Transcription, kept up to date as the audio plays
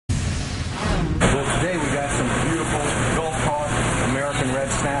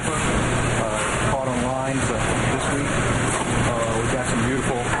snapper caught on lines this week. We've got some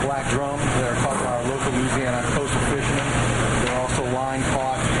beautiful black drums that are caught by our local Louisiana coastal fishermen. They're also line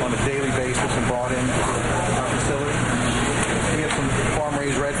caught on a daily basis and brought in to our facility. We have some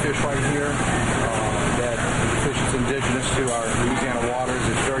farm-raised redfish right here that fish is indigenous to our Louisiana waters.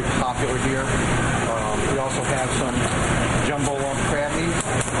 It's very popular here. We also have some jumbo lump crab meat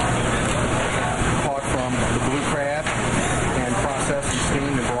caught from the blue crab and processed and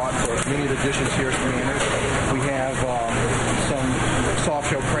steamed and brought for many of the dishes here at Commanders. We have some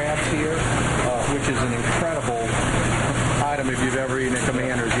soft-shell crabs here, which is an incredible item if you've ever eaten at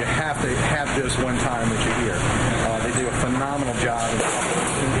Commanders. You have to have this one time that you're here. They do a phenomenal job.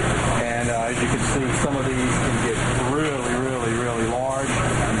 And as you can see, some of these can get really, really, really large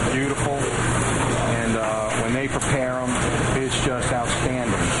and beautiful. And when they prepare them, it's just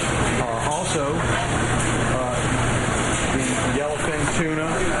outstanding. Also, the yellowfin tuna,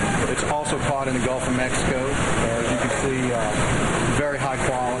 it's also caught in the Gulf of Mexico. As you can see, very high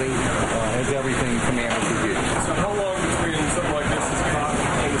quality. It's everything Commanders would use. So how long between something like this is caught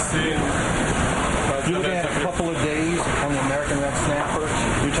in the sea and... You're looking at a couple of days on the American red snapper.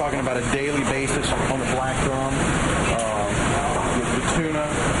 You're talking about a daily basis on the black drum. The tuna,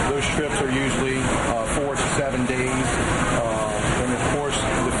 those strips are usually 4 to 7 days. And of course,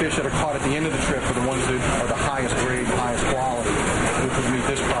 the fish that are caught at the end of the trip are the ones that are the highest grade, highest quality, which would meet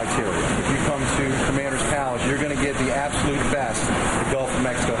this criteria. If you come to Commander's Palace, you're going to get the absolute best